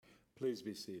Please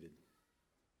be seated.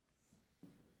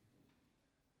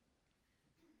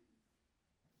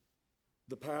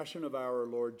 The Passion of our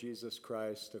Lord Jesus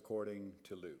Christ according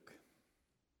to Luke.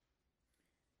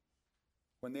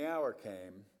 When the hour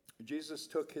came, Jesus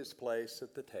took his place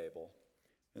at the table,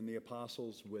 and the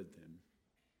apostles with him.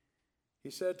 He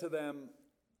said to them,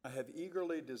 "I have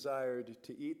eagerly desired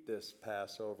to eat this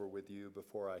Passover with you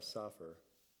before I suffer.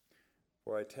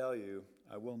 For I tell you,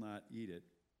 I will not eat it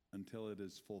until it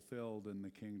is fulfilled in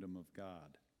the kingdom of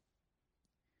God."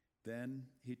 Then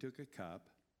he took a cup,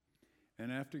 and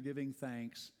after giving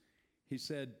thanks, he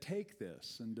said, "Take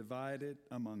this and divide it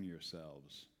among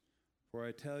yourselves. For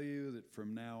I tell you that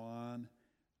from now on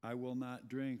I will not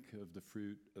drink of the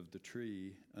fruit of the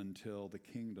tree until the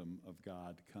kingdom of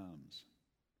God comes."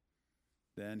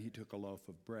 Then he took a loaf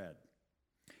of bread,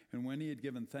 and when he had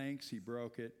given thanks, he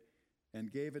broke it and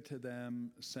gave it to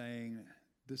them, saying,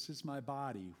 "This is my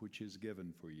body, which is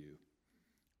given for you.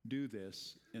 Do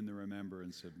this in the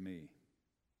remembrance of me."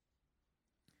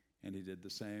 And he did the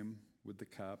same with the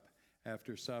cup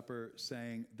after supper,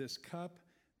 saying, "This cup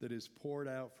that is poured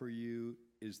out for you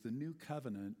is the new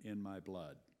covenant in my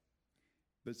blood.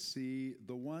 But see,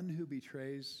 the one who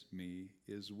betrays me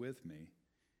is with me,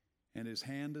 and his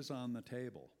hand is on the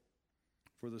table.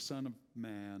 For the Son of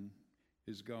Man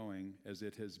is going as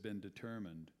it has been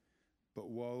determined, but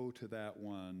woe to that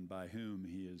one by whom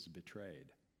he is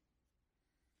betrayed."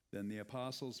 Then the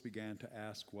apostles began to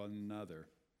ask one another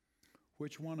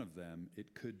which one of them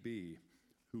it could be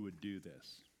who would do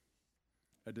this.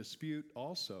 A dispute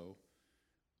also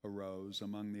arose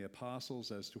among the apostles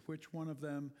as to which one of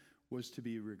them was to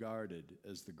be regarded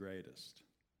as the greatest.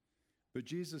 But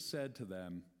Jesus said to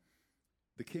them,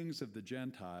 "The kings of the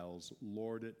Gentiles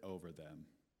lord it over them,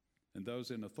 and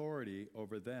those in authority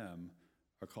over them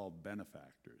are called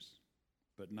benefactors.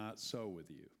 But not so with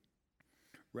you.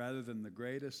 Rather than the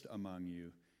greatest among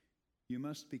you, you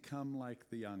must become like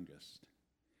the youngest,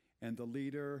 and the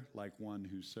leader like one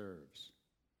who serves.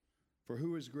 For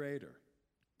who is greater,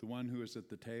 the one who is at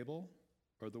the table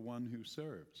or the one who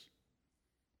serves?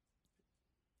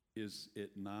 Is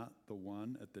it not the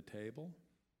one at the table?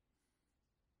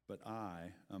 But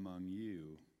I am among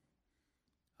you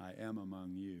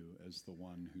as the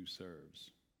one who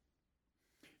serves.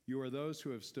 You are those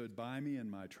who have stood by me in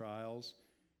my trials,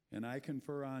 and I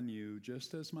confer on you,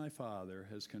 just as my Father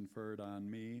has conferred on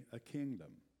me, a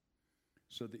kingdom,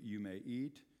 so that you may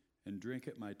eat and drink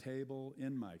at my table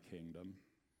in my kingdom,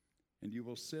 and you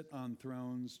will sit on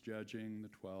thrones judging the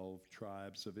 12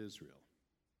 tribes of Israel.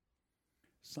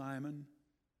 Simon,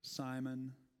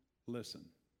 Simon,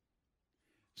 listen.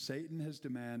 Satan has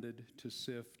demanded to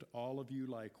sift all of you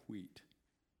like wheat,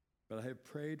 but I have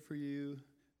prayed for you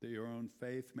that your own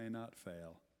faith may not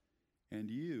fail,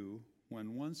 and you,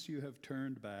 when once you have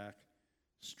turned back,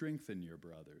 strengthen your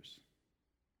brothers."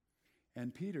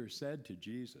 And Peter said to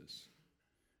Jesus,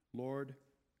 "Lord,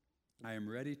 I am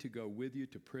ready to go with you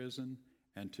to prison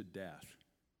and to death."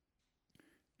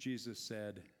 Jesus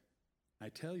said, "I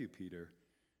tell you, Peter,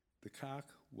 the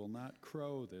cock will not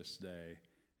crow this day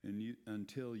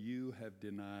until you have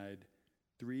denied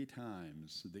 3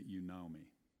 times that you know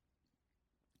me."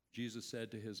 Jesus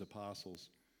said to his apostles,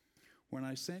 "When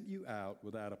I sent you out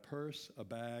without a purse, a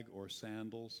bag, or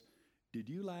sandals, did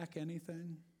you lack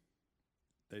anything?"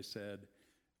 They said,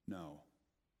 "No,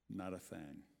 not a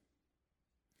thing."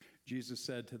 Jesus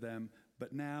said to them,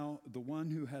 "But now the one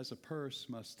who has a purse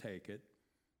must take it,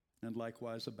 and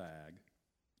likewise a bag,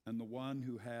 and the one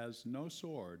who has no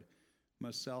sword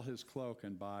must sell his cloak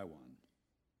and buy one.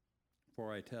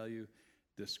 For I tell you,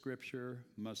 the scripture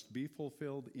must be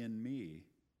fulfilled in me,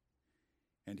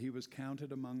 and he was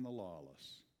counted among the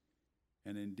lawless.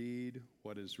 And indeed,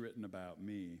 what is written about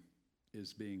me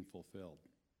is being fulfilled."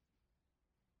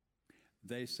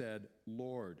 They said,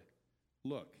 "Lord,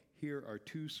 look, here are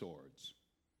 2 swords."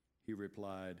 He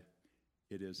replied,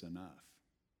 "It is enough."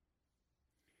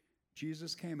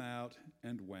 Jesus came out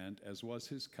and went, as was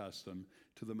his custom,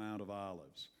 to the Mount of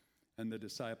Olives, and the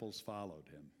disciples followed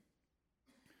him.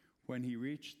 When he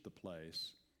reached the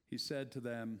place, he said to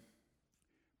them,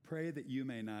 "Pray that you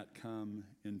may not come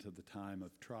into the time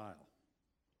of trial."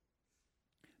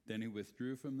 Then he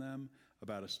withdrew from them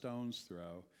about a stone's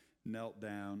throw, knelt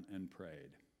down, and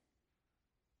prayed,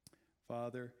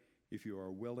 "Father, if you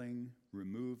are willing,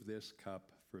 remove this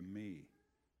cup from me.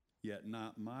 Yet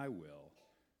not my will,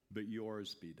 but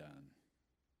yours be done."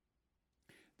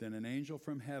 Then an angel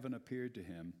from heaven appeared to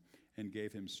him and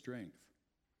gave him strength.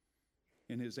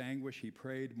 In his anguish he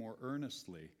prayed more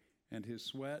earnestly, and his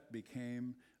sweat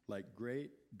became like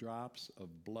great drops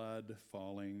of blood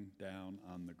falling down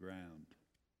on the ground.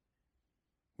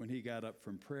 When he got up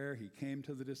from prayer, he came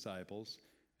to the disciples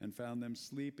and found them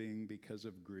sleeping because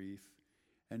of grief.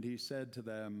 And he said to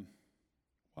them,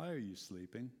 "Why are you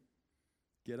sleeping?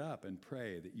 Get up and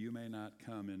pray that you may not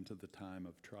come into the time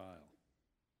of trial."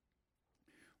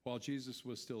 While Jesus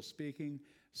was still speaking,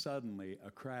 suddenly a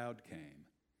crowd came,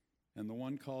 and the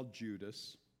one called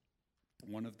Judas,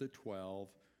 one of the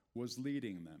 12, was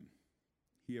leading them.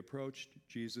 He approached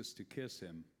Jesus to kiss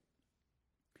him,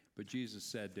 but Jesus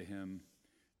said to him,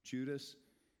 "Judas,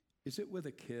 is it with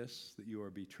a kiss that you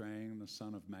are betraying the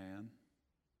Son of Man?"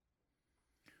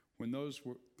 When those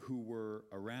who were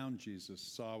around Jesus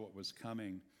saw what was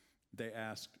coming, they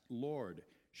asked, "Lord,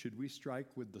 should we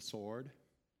strike with the sword?"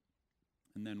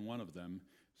 And then one of them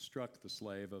struck the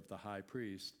slave of the high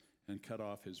priest and cut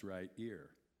off his right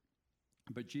ear.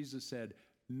 But Jesus said,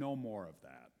 "No more of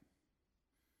that."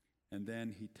 And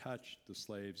then he touched the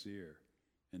slave's ear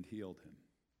and healed him.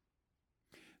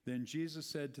 Then Jesus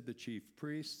said to the chief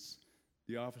priests,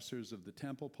 the officers of the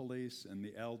temple police, and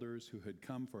the elders who had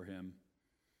come for him,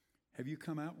 "Have you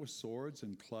come out with swords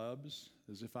and clubs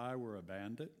as if I were a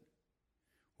bandit?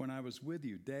 When I was with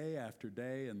you day after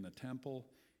day in the temple,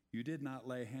 you did not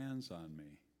lay hands on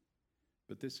me.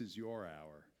 But this is your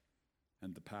hour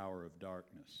and the power of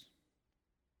darkness."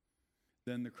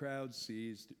 Then the crowd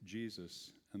seized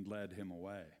Jesus and led him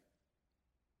away.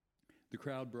 The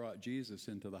crowd brought Jesus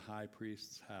into the high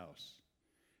priest's house,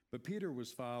 but Peter was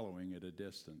following at a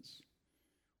distance.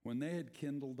 When they had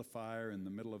kindled a fire in the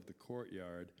middle of the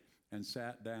courtyard and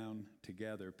sat down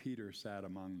together, Peter sat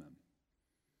among them.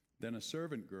 Then a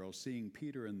servant girl, seeing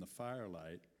Peter in the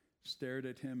firelight, stared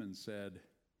at him and said,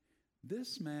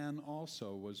 "This man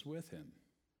also was with him."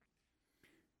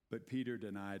 But Peter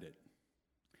denied it,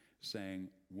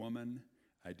 saying, "Woman,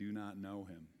 I do not know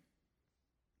him."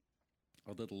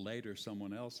 A little later,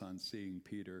 someone else, on seeing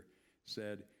Peter,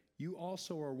 said, "You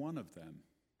also are one of them."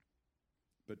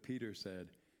 But Peter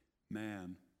said,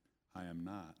 "Man, I am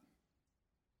not."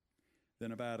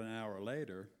 Then about an hour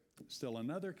later, still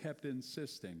another kept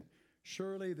insisting,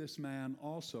 "Surely this man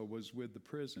also was with the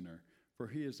prisoner, for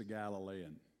he is a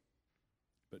Galilean."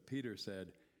 But Peter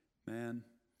said, "Man,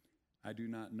 I do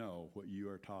not know what you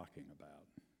are talking about."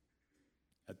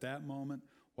 At that moment,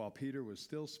 while Peter was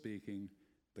still speaking,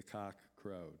 the cock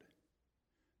crowed.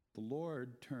 The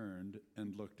Lord turned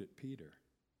and looked at Peter.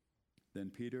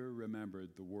 Then Peter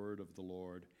remembered the word of the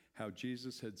Lord, how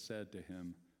Jesus had said to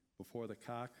him, "Before the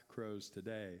cock crows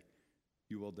today,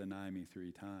 you will deny me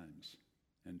 3 times."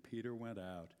 And Peter went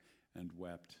out and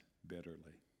wept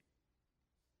bitterly.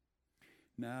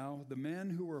 Now the men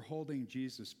who were holding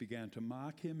Jesus began to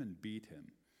mock him and beat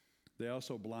him. They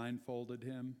also blindfolded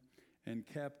him and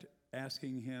kept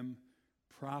asking him,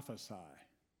 "Prophesy.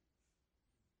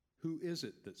 Who is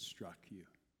it that struck you?"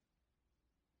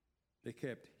 They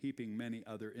kept heaping many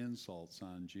other insults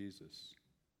on Jesus.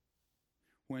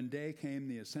 When day came,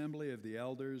 the assembly of the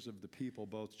elders of the people,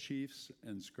 both chief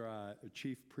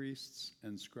priests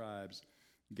and scribes,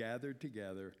 gathered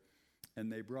together,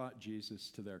 and they brought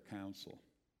Jesus to their council.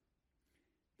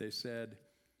 They said,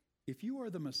 "If you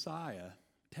are the Messiah,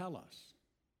 tell us."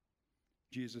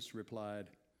 Jesus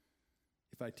replied,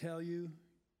 "If I tell you,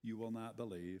 you will not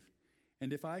believe,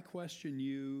 and if I question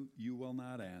you, you will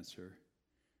not answer.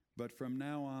 But from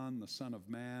now on, the Son of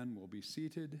Man will be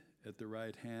seated at the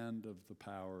right hand of the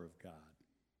power of God."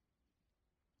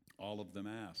 All of them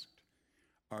asked,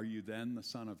 "Are you then the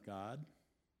Son of God?"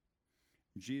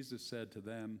 Jesus said to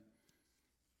them,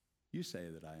 "You say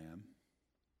that I am."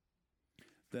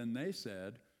 Then they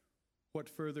said, "What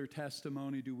further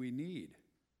testimony do we need?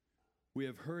 We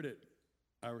have heard it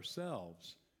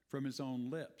ourselves from his own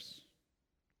lips."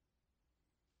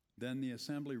 Then the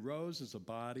assembly rose as a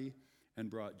body and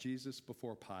brought Jesus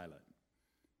before Pilate.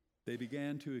 They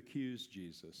began to accuse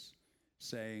Jesus,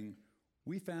 saying,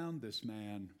 "We found this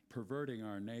man perverting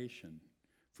our nation,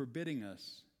 forbidding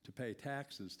us to pay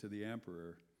taxes to the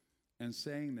emperor, and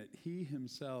saying that he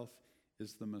himself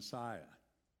is the Messiah,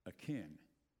 a king."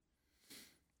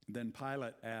 Then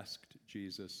Pilate asked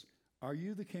Jesus, "Are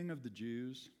you the king of the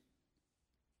Jews?"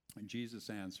 And Jesus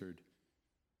answered,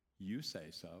 "You say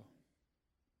so."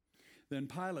 Then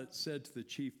Pilate said to the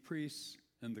chief priests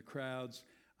and the crowds,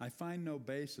 "I find no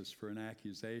basis for an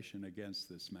accusation against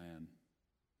this man."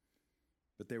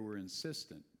 But they were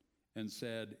insistent and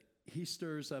said, "He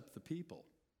stirs up the people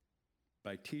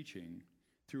by teaching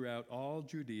throughout all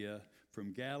Judea,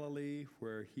 from Galilee,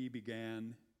 where he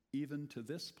began, even to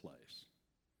this place."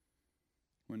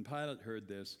 When Pilate heard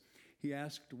this, he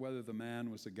asked whether the man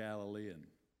was a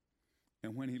Galilean.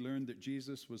 And when he learned that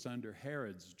Jesus was under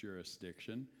Herod's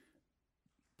jurisdiction,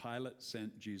 Pilate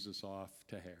sent Jesus off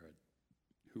to Herod,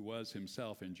 who was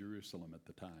himself in Jerusalem at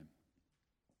the time.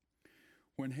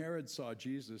 When Herod saw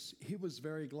Jesus, he was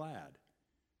very glad,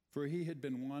 for he had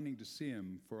been wanting to see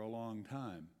him for a long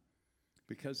time,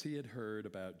 because he had heard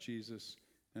about Jesus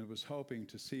and was hoping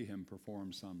to see him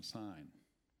perform some sign.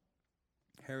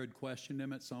 Herod questioned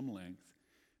him at some length,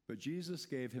 but Jesus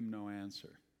gave him no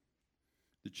answer.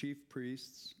 The chief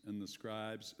priests and the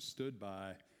scribes stood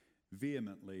by,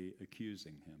 vehemently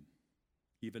accusing him.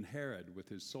 Even Herod, with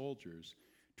his soldiers,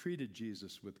 treated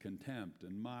Jesus with contempt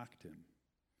and mocked him.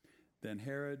 Then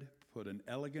Herod put an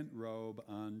elegant robe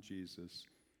on Jesus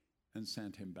and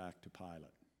sent him back to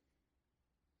Pilate.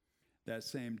 That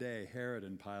same day, Herod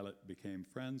and Pilate became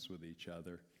friends with each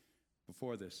other.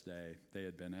 Before this day, they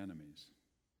had been enemies.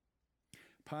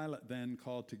 Pilate then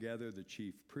called together the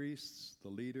chief priests, the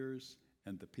leaders,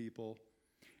 and the people,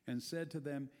 and said to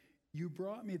them, "You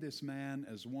brought me this man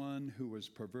as one who was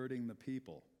perverting the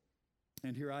people.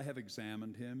 And here I have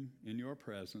examined him in your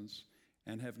presence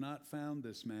and have not found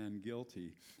this man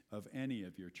guilty of any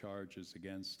of your charges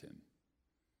against him.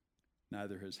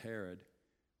 Neither has Herod,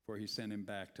 for he sent him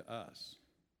back to us.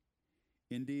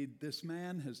 Indeed, this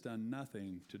man has done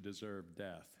nothing to deserve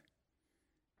death.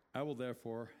 I will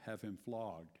therefore have him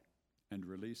flogged and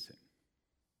release him."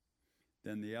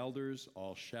 Then the elders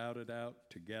all shouted out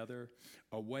together,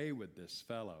 "Away with this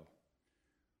fellow!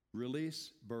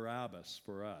 Release Barabbas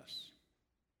for us."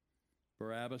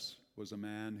 Barabbas was a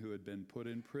man who had been put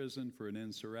in prison for an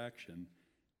insurrection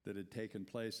that had taken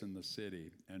place in the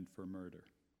city and for murder.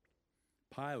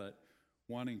 Pilate,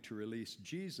 wanting to release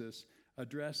Jesus,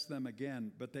 addressed them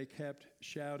again, but they kept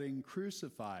shouting,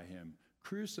 "Crucify him!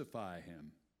 Crucify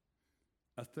him!"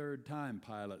 A third time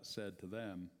Pilate said to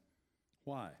them,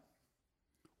 "Why?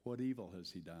 What evil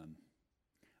has he done?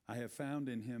 I have found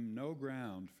in him no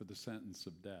ground for the sentence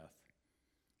of death.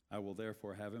 I will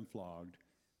therefore have him flogged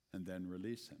and then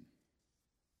release him."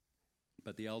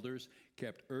 But the elders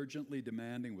kept urgently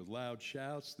demanding with loud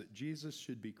shouts that Jesus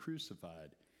should be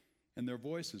crucified, and their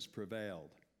voices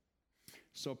prevailed.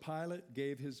 So Pilate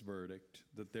gave his verdict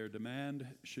that their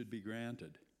demand should be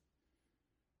granted.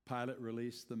 Pilate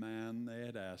released the man they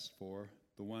had asked for,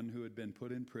 the one who had been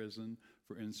put in prison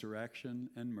for insurrection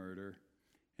and murder,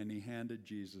 and he handed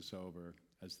Jesus over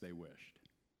as they wished.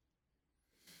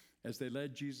 As they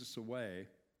led Jesus away,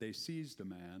 they seized a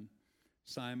man,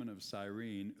 Simon of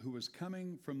Cyrene, who was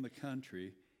coming from the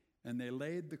country, and they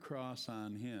laid the cross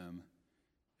on him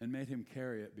and made him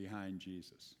carry it behind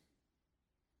Jesus.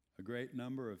 A great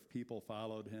number of people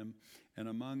followed him, and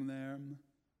among them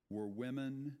were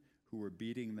women who were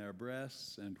beating their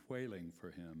breasts and wailing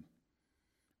for him.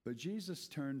 But Jesus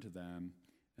turned to them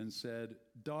and said,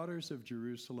 "Daughters of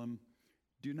Jerusalem,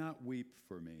 do not weep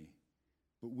for me,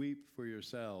 but weep for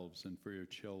yourselves and for your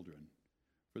children.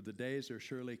 For the days are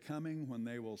surely coming when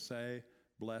they will say,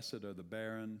 'Blessed are the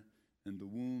barren, and the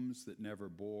wombs that never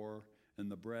bore,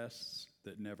 and the breasts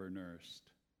that never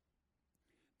nursed.'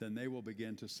 Then they will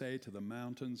begin to say to the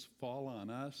mountains, 'Fall on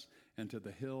us,' and to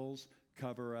the hills,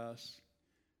 'Cover us.'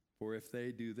 For if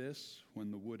they do this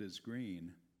when the wood is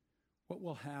green, what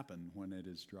will happen when it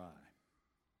is dry?"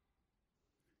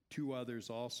 2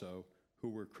 others also, who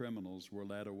were criminals, were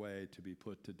led away to be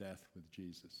put to death with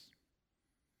Jesus.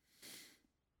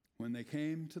 When they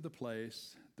came to the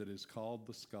place that is called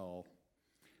the Skull,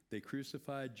 they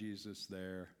crucified Jesus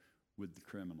there with the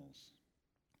criminals,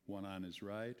 one on his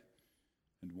right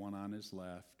and one on his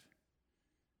left.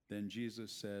 Then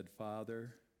Jesus said,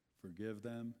 "Father, forgive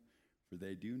them, for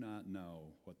they do not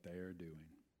know what they are doing."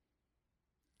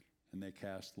 And they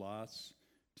cast lots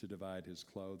to divide his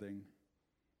clothing,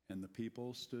 and the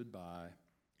people stood by,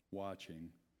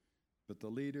 watching. But the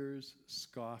leaders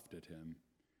scoffed at him,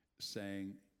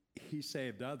 saying, "He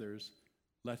saved others,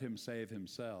 let him save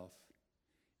himself,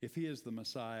 if he is the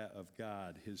Messiah of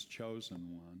God, his chosen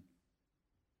one."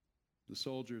 The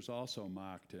soldiers also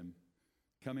mocked him,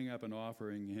 coming up and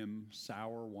offering him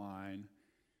sour wine,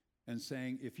 and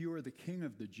saying, "If you are the king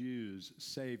of the Jews,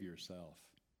 save yourself."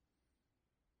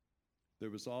 There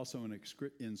was also an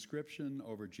inscription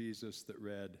over Jesus that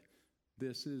read,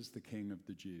 "This is the King of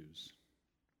the Jews."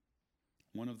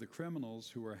 One of the criminals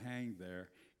who were hanged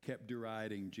there kept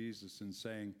deriding Jesus and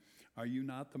saying, "Are you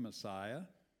not the Messiah?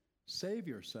 Save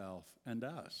yourself and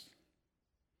us."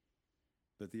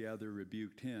 But the other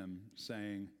rebuked him,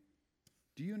 saying,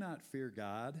 "Do you not fear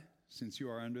God, since you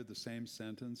are under the same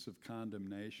sentence of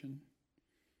condemnation?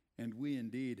 And we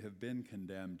indeed have been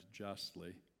condemned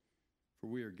justly, for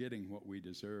we are getting what we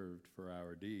deserved for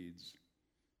our deeds.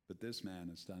 But this man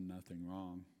has done nothing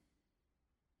wrong."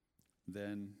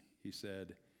 Then he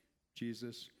said,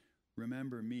 "Jesus,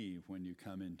 remember me when you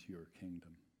come into your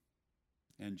kingdom."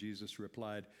 And Jesus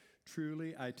replied,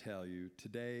 "Truly I tell you,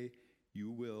 today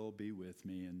you will be with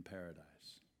me in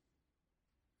paradise."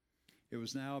 It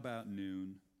was now about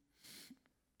noon,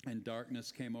 and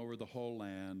darkness came over the whole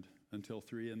land until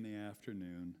 3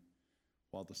 p.m,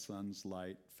 while the sun's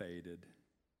light faded,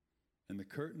 and the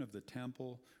curtain of the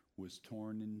temple was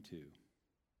torn in two.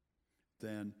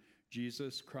 Then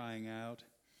Jesus, crying out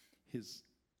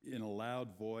in a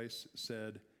loud voice,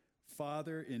 said,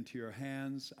 "Father, into your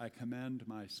hands I commend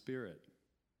my spirit."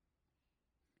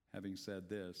 Having said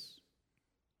this,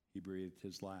 he breathed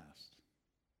his last.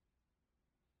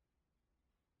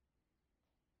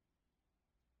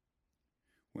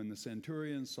 When the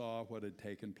centurion saw what had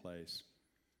taken place,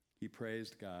 he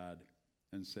praised God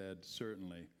and said,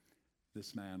 "Certainly,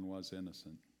 this man was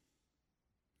innocent."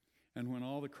 And when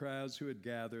all the crowds who had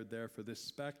gathered there for this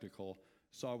spectacle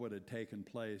saw what had taken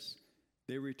place,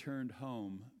 they returned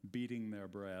home, beating their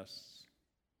breasts.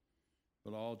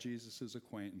 But all Jesus'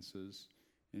 acquaintances,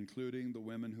 including the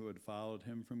women who had followed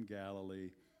him from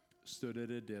Galilee, stood at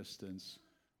a distance,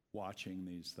 watching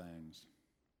these things.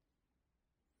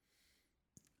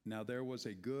 Now there was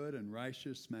a good and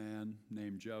righteous man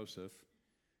named Joseph,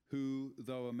 who,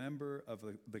 though a member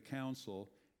of the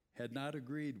council, had not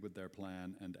agreed with their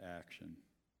plan and action.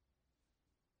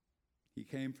 He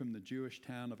came from the Jewish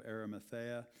town of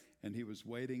Arimathea, and he was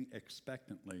waiting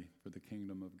expectantly for the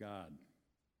kingdom of God.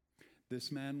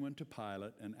 This man went to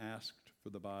Pilate and asked for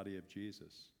the body of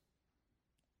Jesus.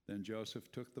 Then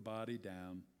Joseph took the body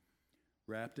down,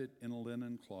 wrapped it in a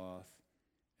linen cloth,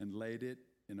 and laid it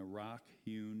in a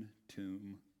rock-hewn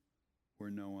tomb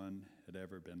where no one had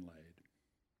ever been laid.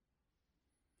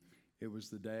 It was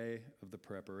the day of the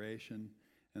preparation,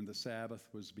 and the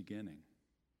Sabbath was beginning.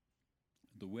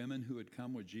 The women who had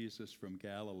come with Jesus from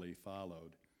Galilee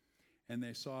followed, and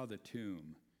they saw the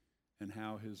tomb and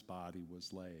how his body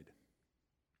was laid.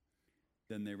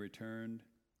 Then they returned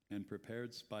and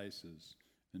prepared spices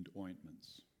and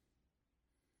ointments.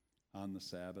 On the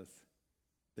Sabbath,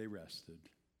 they rested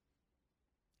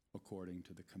according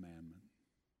to the commandment.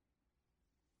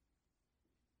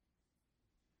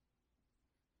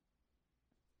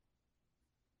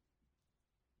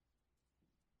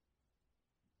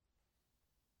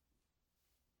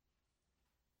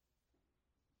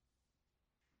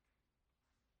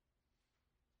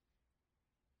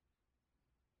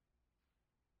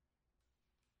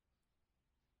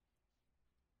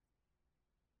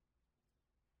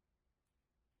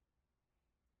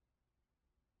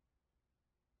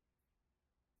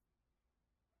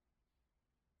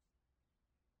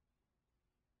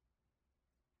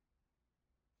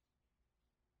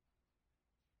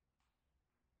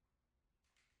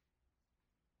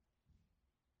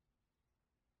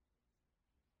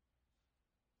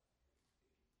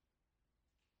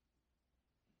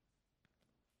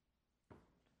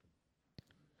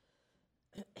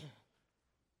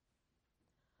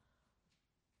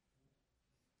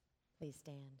 Please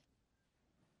stand.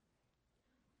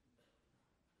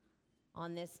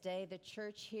 On this day, the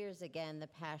church hears again the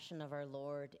passion of our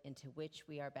Lord, into which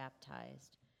we are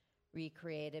baptized.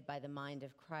 Recreated by the mind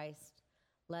of Christ,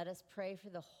 let us pray for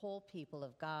the whole people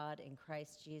of God in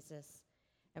Christ Jesus,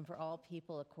 and for all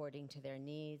people according to their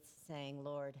needs, saying,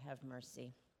 Lord, have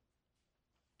mercy.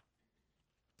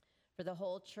 For the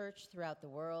whole church throughout the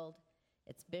world,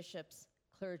 its bishops,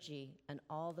 clergy, and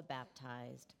all the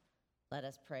baptized, let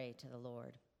us pray to the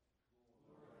Lord.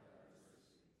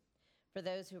 For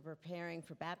those who are preparing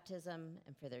for baptism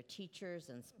and for their teachers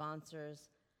and sponsors,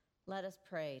 let us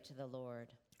pray to the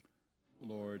Lord.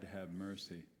 Lord, have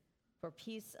mercy. For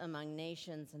peace among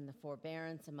nations and the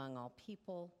forbearance among all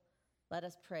people, let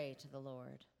us pray to the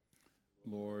Lord.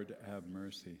 Lord, have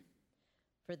mercy.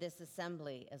 For this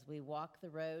assembly, as we walk the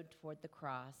road toward the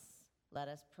cross, let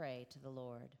us pray to the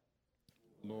Lord.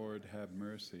 Lord, have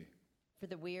mercy. For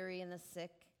the weary and the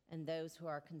sick and those who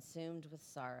are consumed with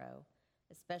sorrow,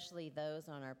 especially those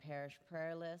on our parish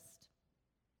prayer list,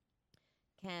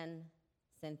 Ken,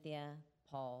 Cynthia,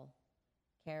 Paul,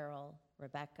 Carol,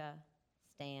 Rebecca,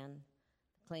 Stan,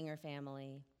 the Klinger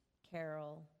family,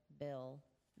 Carol, Bill,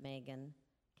 Megan,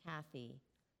 Kathy,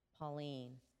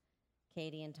 Pauline,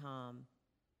 Katie and Tom,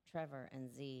 Trevor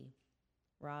and Z,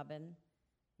 Robin,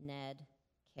 Ned,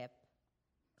 Kip,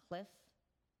 Cliff,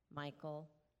 Michael,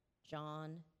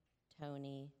 John,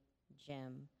 Tony,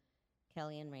 Jim,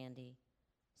 Kelly and Randy,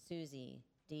 Susie,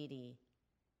 Dee Dee,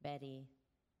 Betty,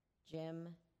 Jim,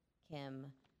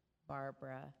 Kim,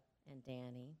 Barbara, and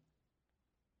Danny,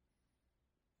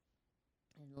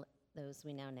 and those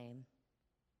we now name.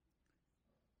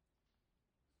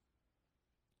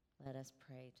 Let us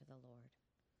pray to the Lord.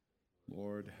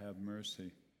 Lord, have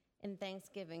mercy. In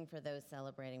thanksgiving for those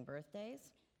celebrating birthdays,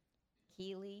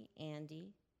 Keely, Andy,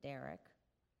 Derek,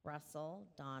 Russell,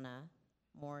 Donna,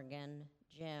 Morgan,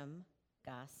 Jim,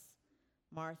 Gus,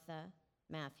 Martha,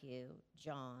 Matthew,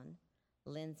 John,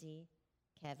 Lindsay,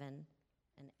 Kevin,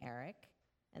 and Eric,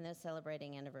 and those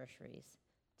celebrating anniversaries,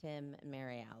 Tim and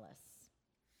Mary Alice.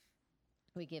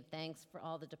 We give thanks for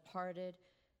all the departed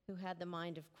who had the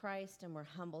mind of Christ and were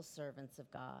humble servants of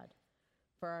God.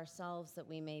 For ourselves, that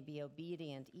we may be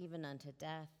obedient even unto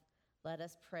death, let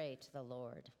us pray to the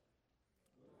Lord.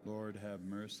 Lord, have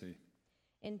mercy.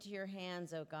 Into your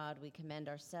hands, O God, we commend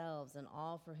ourselves and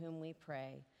all for whom we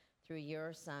pray, through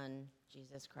your Son,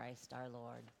 Jesus Christ our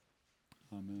Lord.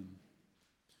 Amen.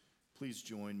 Please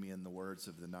join me in the words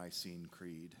of the Nicene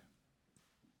Creed.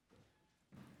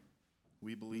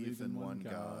 We believe in one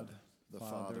God, the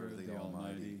Father, the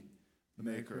Almighty, the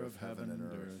maker of heaven and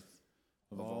earth,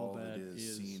 of all that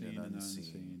is seen and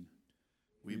unseen.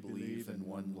 We believe in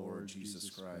one Lord Jesus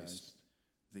Christ,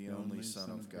 the only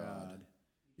Son of God,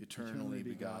 eternally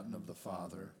begotten of the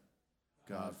Father,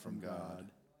 God from God,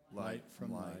 light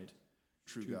from light,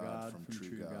 true God from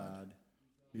true God,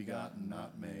 begotten,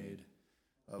 not made,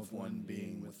 of one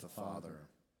being with the Father.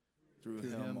 Through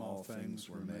him all things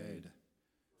were made.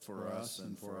 For us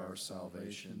and for our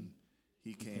salvation,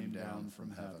 he came down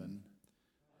from heaven.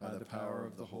 By the power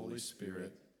of the Holy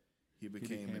Spirit, he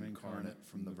became incarnate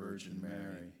from the Virgin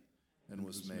Mary and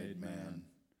was made man.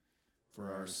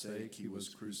 For our sake he was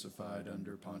crucified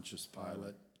under Pontius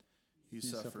Pilate. He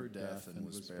suffered death and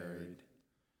was buried.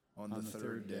 On the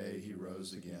third day he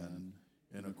rose again,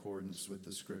 in accordance with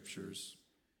the Scriptures.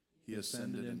 He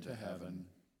ascended into heaven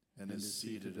and is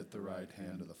seated at the right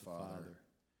hand of the Father.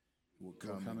 He will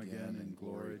come again in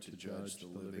glory to judge the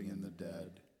living and the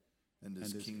dead, and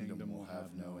his kingdom will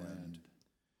have no end.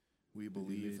 We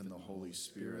believe in the Holy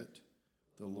Spirit,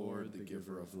 the Lord, the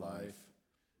giver of life,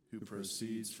 who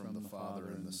proceeds from the Father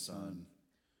and the Son.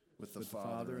 With the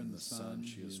Father and the Son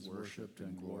she is worshipped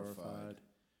and glorified.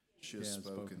 She has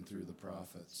spoken through the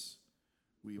prophets.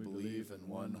 We believe in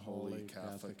one holy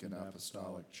Catholic and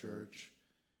Apostolic Church.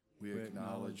 We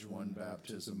acknowledge one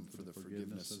baptism for the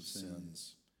forgiveness of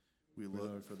sins. We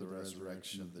look for the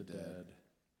resurrection of the dead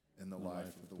and the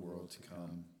life of the world to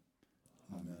come.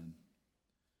 Amen.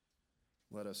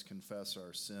 Let us confess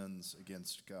our sins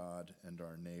against God and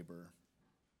our neighbor.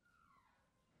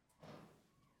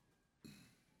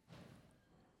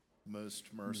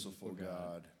 Most merciful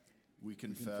God, we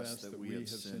confess that we have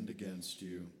sinned against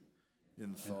you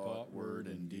in thought, word,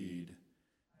 and deed,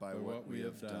 by what we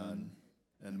have done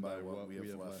and by what we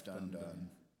have left undone.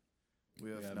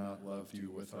 We have not loved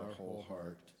you with our whole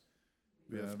heart.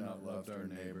 We have not loved our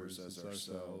neighbors as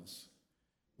ourselves.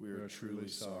 We are truly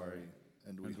sorry,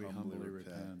 and we humbly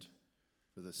repent.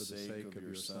 For the sake of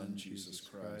your Son, Jesus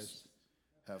Christ,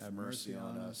 have mercy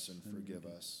on us and forgive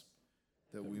us,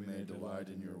 that we may delight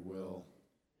in your will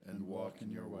and walk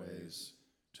in your ways,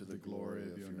 to the glory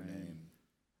of your name.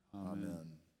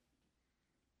 Amen.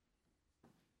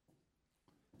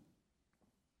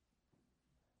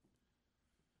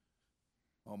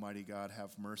 Almighty God,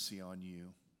 have mercy on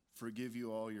you, forgive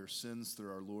you all your sins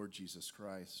through our Lord Jesus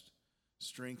Christ,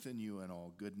 strengthen you in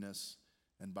all goodness,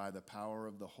 and by the power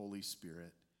of the Holy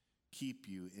Spirit, keep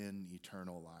you in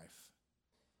eternal life.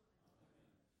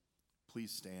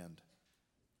 Please stand.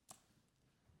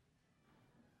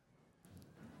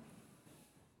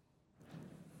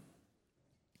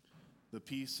 The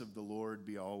peace of the Lord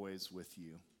be always with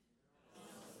you.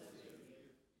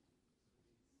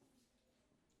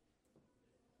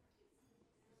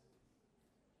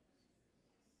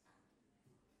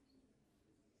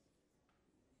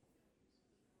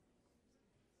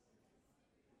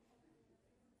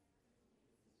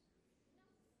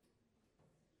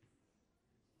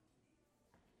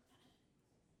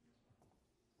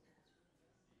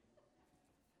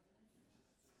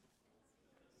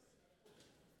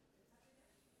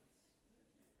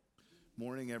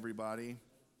 Morning, everybody.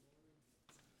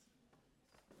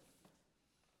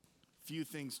 Few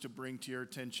things to bring to your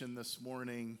attention this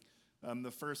morning. The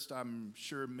first, I'm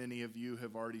sure many of you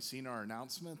have already seen our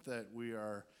announcement that we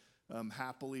are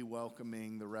happily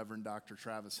welcoming the Reverend Dr.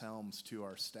 Travis Helms to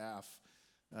our staff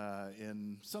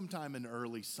sometime in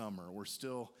early summer. We're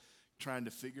still trying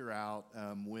to figure out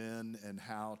when and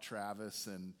how Travis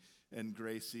and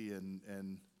Gracie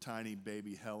and tiny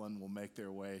baby Helen will make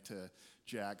their way to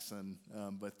Jackson,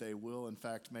 but they will in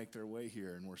fact make their way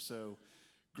here, and we're so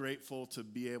grateful to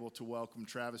be able to welcome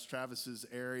Travis. Travis's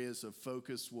areas of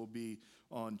focus will be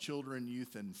on children,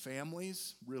 youth, and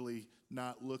families, really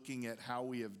not looking at how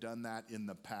we have done that in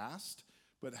the past,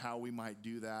 but how we might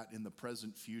do that in the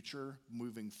present future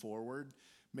moving forward,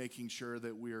 making sure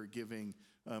that we are giving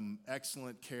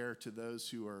excellent care to those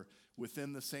who are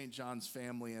within the St. John's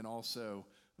family, and also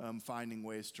finding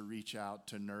ways to reach out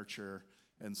to nurture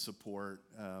and support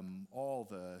all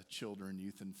the children,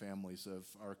 youth, and families of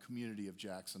our community of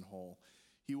Jackson Hole.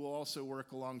 He will also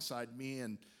work alongside me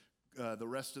and the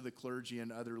rest of the clergy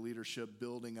and other leadership,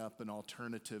 building up an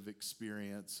alternative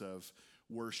experience of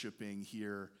worshiping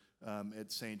here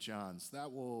at St. John's.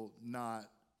 That will not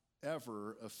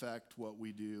ever affect what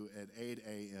we do at 8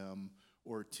 a.m.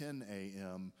 or 10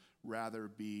 a.m., rather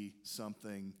be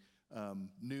something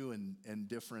new and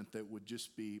different that would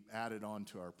just be added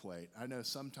onto our plate. I know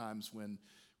sometimes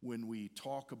when we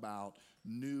talk about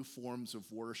new forms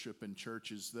of worship in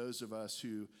churches, those of us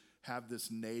who have this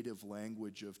native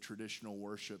language of traditional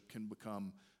worship can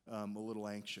become a little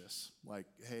anxious. Like,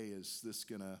 hey, is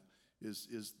the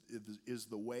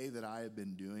way that I have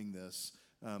been doing this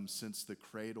since the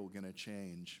cradle gonna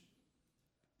change?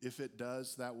 If it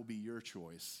does, that will be your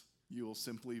choice. You will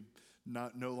simply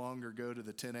no longer go to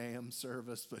the 10 a.m.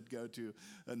 service, but go to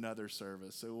another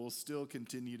service. So we'll still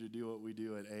continue to do what we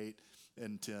do at 8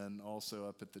 and 10, also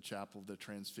up at the Chapel of the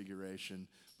Transfiguration,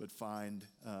 but find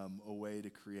a way to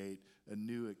create a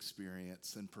new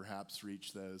experience and perhaps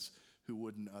reach those who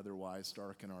wouldn't otherwise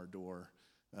darken our door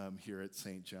here at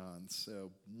St. John's.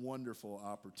 So wonderful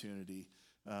opportunity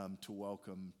to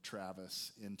welcome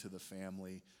Travis into the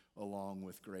family along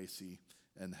with Gracie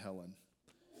and Helen.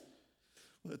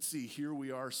 Let's see, here we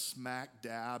are smack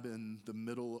dab in the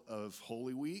middle of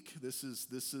Holy Week. This is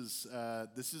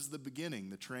the beginning.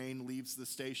 The train leaves the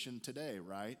station today,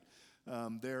 right?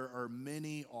 There are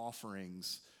many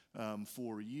offerings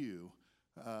for you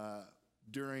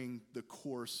during the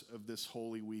course of this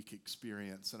Holy Week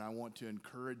experience, and I want to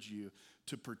encourage you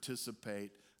to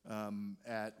participate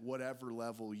at whatever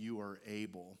level you are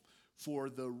able. For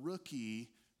the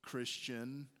rookie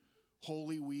Christian,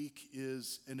 Holy Week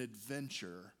is an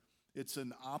adventure. It's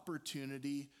an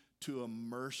opportunity to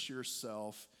immerse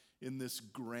yourself in this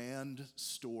grand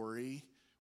story